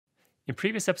In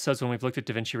previous episodes, when we've looked at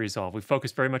DaVinci Resolve, we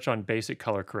focused very much on basic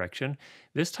color correction.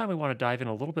 This time, we want to dive in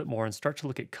a little bit more and start to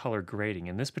look at color grading.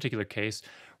 In this particular case,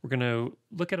 we're going to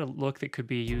look at a look that could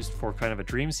be used for kind of a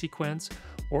dream sequence,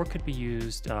 or could be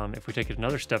used, if we take it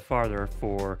another step farther,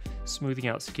 for smoothing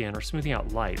out skin or smoothing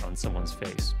out light on someone's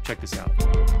face. Check this out.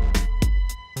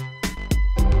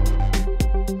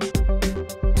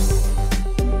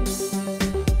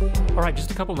 All right,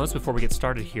 just a couple notes before we get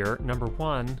started here. Number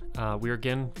one, we are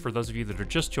again, for those of you that are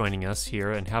just joining us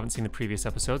here and haven't seen the previous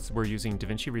episodes, we're using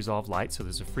DaVinci Resolve Lite. So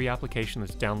there's a free application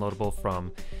that's downloadable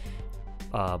from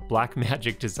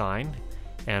Blackmagic Design,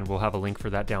 and we'll have a link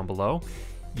for that down below.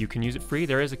 You can use it free.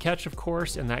 There is a catch, of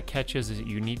course, and that catch is that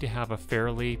you need to have a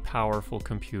fairly powerful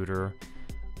computer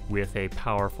with a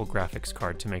powerful graphics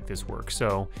card to make this work.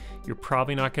 So you're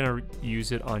probably not going to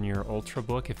use it on your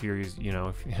Ultrabook if you're,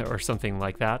 or something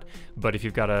like that. But if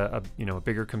you've got a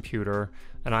bigger computer,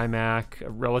 an iMac, a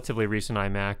relatively recent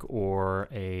iMac, or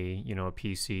a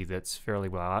PC that's fairly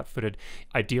well outfitted,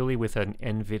 ideally with an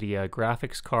NVIDIA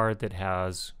graphics card that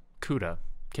has CUDA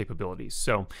capabilities.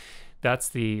 So that's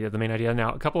the main idea.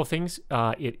 Now, a couple of things.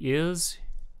 It is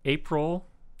April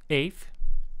 8th.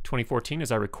 2014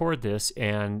 as I record this,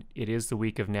 and it is the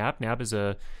week of NAB. NAB is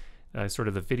a sort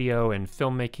of the video and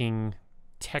filmmaking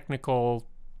technical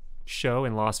show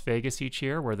in Las Vegas each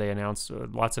year, where they announce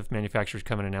lots of manufacturers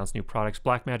come and announce new products.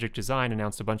 Blackmagic Design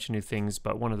announced a bunch of new things,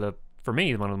 but for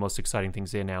me, one of the most exciting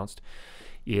things they announced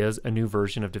is a new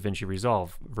version of DaVinci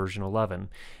Resolve, version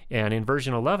 11. And in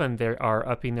version 11, they are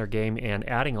upping their game and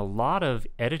adding a lot of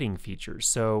editing features.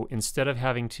 So instead of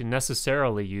having to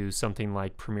necessarily use something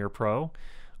like Premiere Pro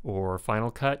or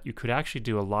Final Cut, you could actually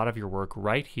do a lot of your work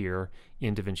right here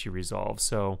in DaVinci Resolve.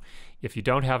 So if you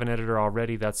don't have an editor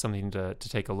already, that's something to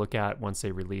take a look at once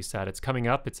they release that. It's coming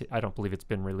up. I don't believe it's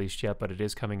been released yet, but it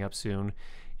is coming up soon.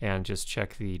 And just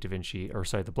check the the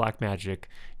Blackmagic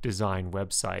Design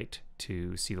website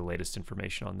to see the latest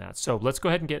information on that. So let's go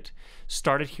ahead and get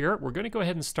started here. We're going to go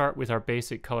ahead and start with our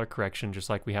basic color correction, just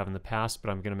like we have in the past,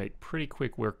 but I'm going to make pretty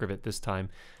quick work of it this time.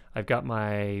 I've got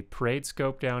my parade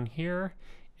scope down here,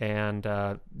 and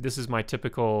this is my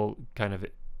typical kind of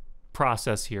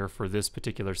process here for this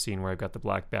particular scene where I've got the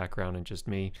black background and just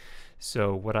me.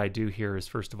 So what I do here is,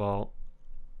 first of all,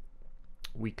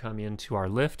 we come into our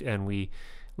lift, and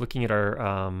looking at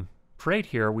our parade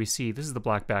here, we see this is the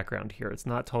black background here. It's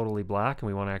not totally black, and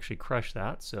we want to actually crush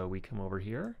that. So we come over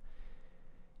here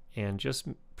and just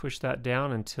push that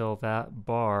down until that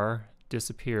bar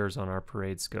disappears on our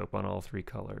parade scope on all three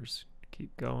colors.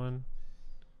 Keep going.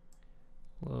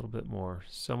 A little bit more,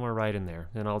 somewhere right in there.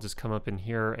 Then I'll just come up in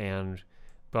here and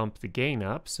bump the gain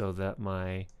up so that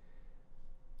my,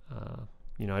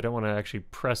 I don't want to actually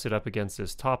press it up against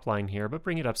this top line here, but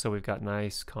bring it up so we've got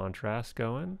nice contrast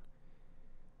going.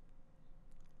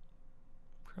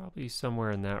 Probably somewhere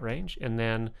in that range. And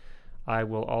then I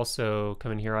will also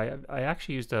come in here. I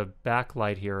actually used a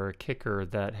backlight here, or a kicker,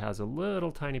 that has a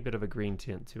little tiny bit of a green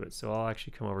tint to it. So I'll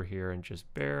actually come over here and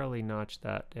just barely notch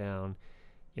that down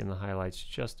in the highlights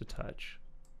just a touch.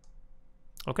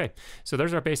 Okay, so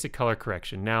there's our basic color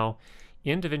correction. Now,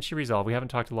 in DaVinci Resolve, we haven't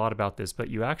talked a lot about this, but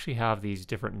you actually have these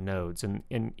different nodes. And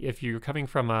if you're coming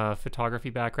from a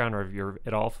photography background, or if you're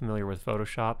at all familiar with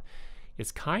Photoshop,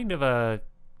 it's kind of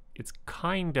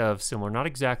similar, not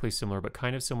exactly similar, but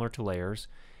kind of similar to layers.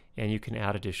 And you can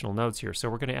add additional nodes here. So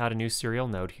we're going to add a new serial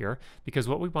node here, because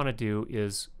what we want to do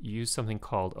is use something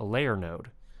called a layer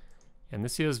node. And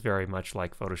this is very much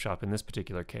like Photoshop in this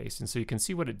particular case. And so you can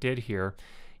see what it did here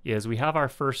is we have our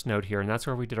first node here, and that's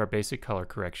where we did our basic color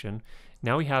correction.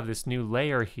 Now we have this new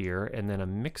layer here, and then a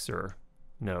mixer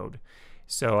node.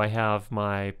 So I have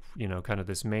my, kind of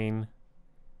this main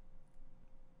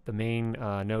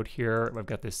node here. I've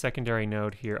got this secondary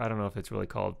node here. I don't know if it's really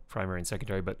called primary and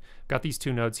secondary, but I've got these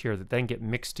two nodes here that then get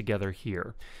mixed together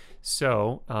here.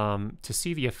 So to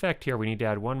see the effect here, we need to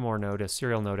add one more node, a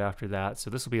serial node after that. So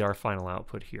this will be our final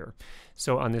output here.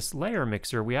 So on this layer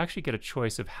mixer, we actually get a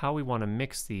choice of how we want to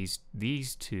mix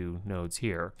these two nodes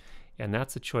here. And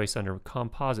that's a choice under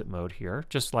composite mode here.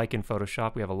 Just like in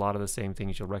Photoshop, we have a lot of the same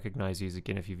things. You'll recognize these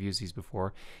again if you've used these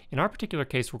before. In our particular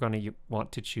case, we're going to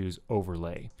want to choose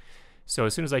overlay. So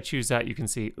as soon as I choose that, you can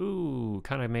see, ooh,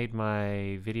 kind of made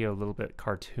my video a little bit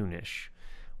cartoonish.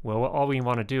 Well, all we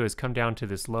want to do is come down to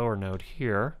this lower node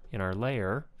here in our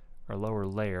layer, our lower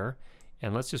layer,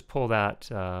 and let's just pull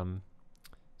that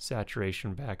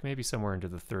saturation back, maybe somewhere into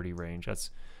the 30 range.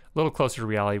 That's a little closer to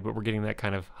reality, but we're getting that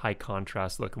kind of high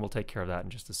contrast look, and we'll take care of that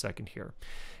in just a second here.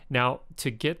 Now,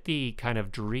 to get the kind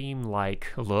of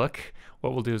dream-like look,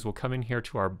 what we'll do is we'll come in here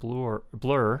to our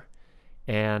blur,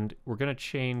 And we're going to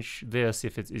change this.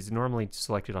 If it's normally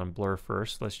selected on blur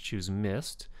first, let's choose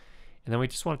mist. And then we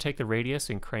just want to take the radius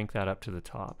and crank that up to the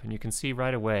top. And you can see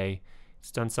right away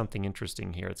it's done something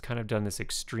interesting here. It's kind of done this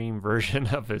extreme version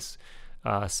of this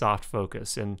soft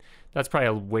focus. And that's probably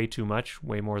way too much,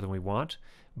 way more than we want.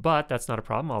 But that's not a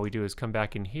problem. All we do is come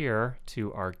back in here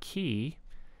to our key,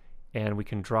 and we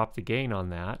can drop the gain on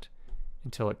that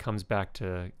until it comes back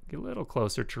to a little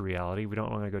closer to reality. We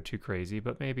don't want to go too crazy,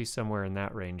 but maybe somewhere in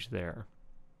that range there.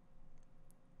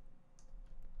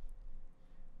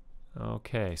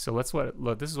 Okay, so this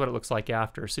is what it looks like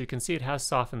after. So you can see it has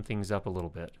softened things up a little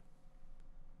bit.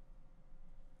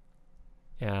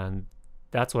 And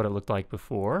that's what it looked like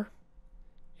before.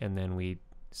 And then we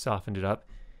softened it up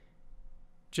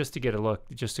just to get a look,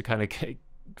 just to kind of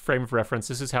frame of reference.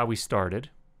 This is how we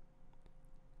started.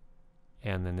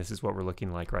 And then this is what we're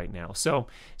looking like right now. So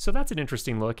that's an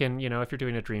interesting look. And, you know, if you're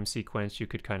doing a dream sequence, you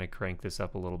could kind of crank this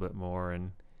up a little bit more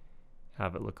and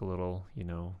have it look a little, you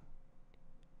know,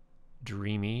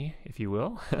 dreamy, if you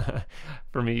will.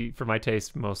 For me, for my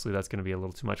taste, mostly that's going to be a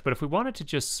little too much. But if we wanted to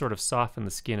just sort of soften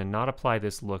the skin and not apply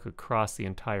this look across the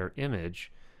entire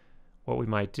image, what we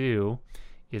might do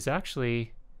is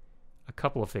actually a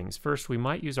couple of things. First, we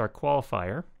might use our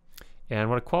qualifier. And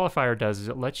what a qualifier does is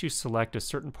it lets you select a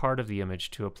certain part of the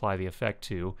image to apply the effect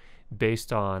to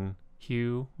based on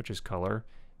hue, which is color,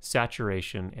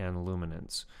 saturation, and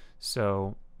luminance.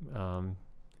 So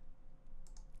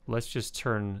let's just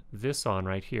turn this on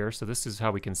right here. So this is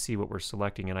how we can see what we're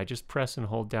selecting. And I just press and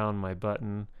hold down my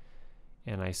button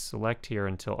and I select here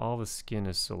until all the skin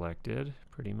is selected,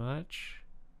 pretty much.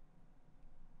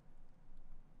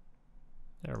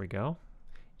 There we go.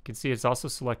 You can see it's also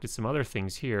selected some other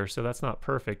things here, so that's not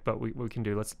perfect, but what we can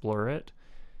do, let's blur it.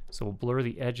 So we'll blur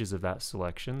the edges of that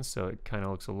selection so it kind of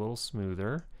looks a little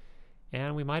smoother.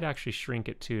 And we might actually shrink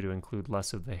it too to include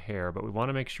less of the hair, but we want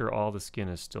to make sure all the skin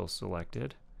is still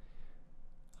selected.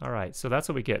 Alright, so that's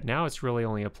what we get. Now it's really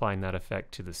only applying that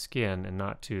effect to the skin and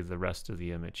not to the rest of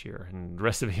the image here. And the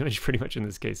rest of the image pretty much in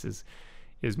this case is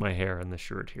my hair and the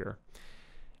shirt here.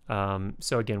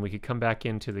 So again, we could come back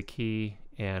into the key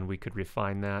and we could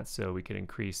refine that, so we could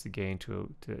increase the gain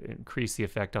to increase the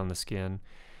effect on the skin.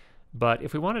 But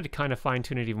if we wanted to kind of fine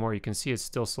tune it even more, you can see it's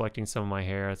still selecting some of my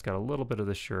hair. It's got a little bit of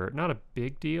the shirt. Not a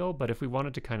big deal, but if we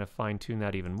wanted to kind of fine tune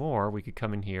that even more, we could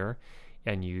come in here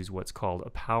and use what's called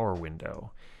a power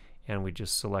window. And we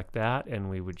just select that and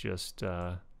we would just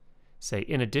say,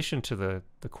 in addition to the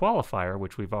qualifier,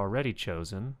 which we've already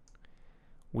chosen,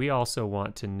 we also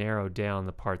want to narrow down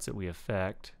the parts that we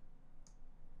affect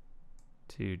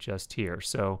to just here.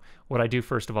 So what I do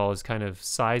first of all is kind of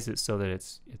size it so that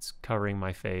it's covering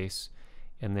my face,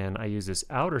 and then I use this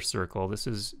outer circle. This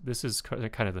is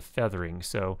kind of the feathering.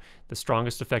 So the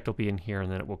strongest effect will be in here,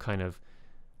 and then it will kind of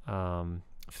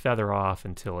feather off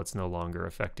until it's no longer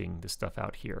affecting the stuff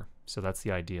out here. So that's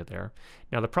the idea there.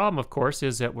 Now the problem, of course,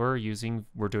 is that we're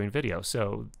doing video,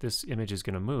 so this image is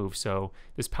going to move. So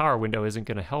this power window isn't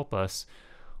going to help us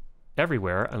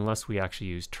everywhere unless we actually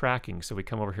use tracking. So we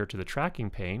come over here to the tracking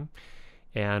pane,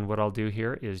 and what I'll do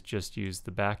here is just use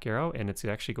the back arrow, and it's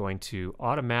actually going to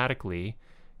automatically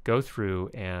go through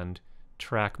and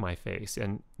track my face.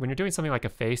 And when you're doing something like a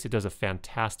face, it does a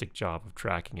fantastic job of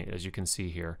tracking it, as you can see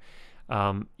here.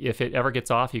 If it ever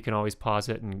gets off, you can always pause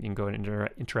it and go in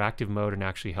interactive mode and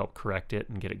actually help correct it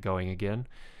and get it going again.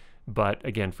 But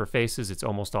again, for faces, it's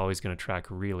almost always going to track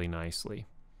really nicely.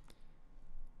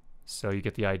 So you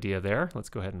get the idea there. Let's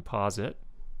go ahead and pause it.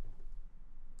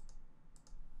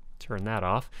 Turn that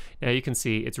off. Now you can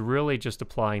see it's really just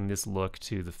applying this look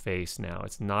to the face now.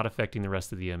 It's not affecting the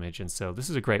rest of the image. And so this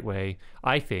is a great way,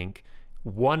 I think,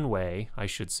 one way, I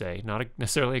should say, not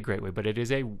necessarily a great way, but it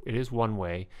is one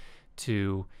way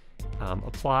to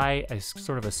apply a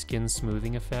sort of a skin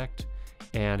smoothing effect.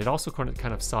 And it also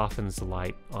kind of softens the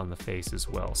light on the face as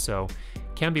well. So it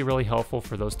can be really helpful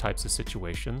for those types of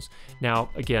situations. Now,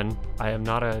 again, I am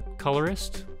not a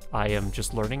colorist. I am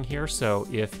just learning here. So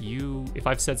if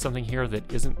I've said something here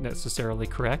that isn't necessarily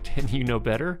correct and you know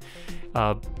better,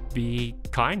 be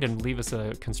kind and leave us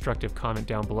a constructive comment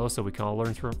down below so we can all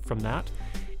learn from that.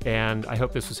 And I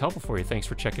hope this was helpful for you. Thanks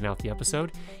for checking out the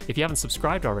episode. If you haven't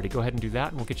subscribed already, go ahead and do that,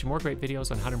 and we'll get you more great videos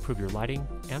on how to improve your lighting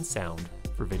and sound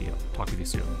for video. Talk with you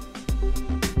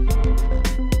soon.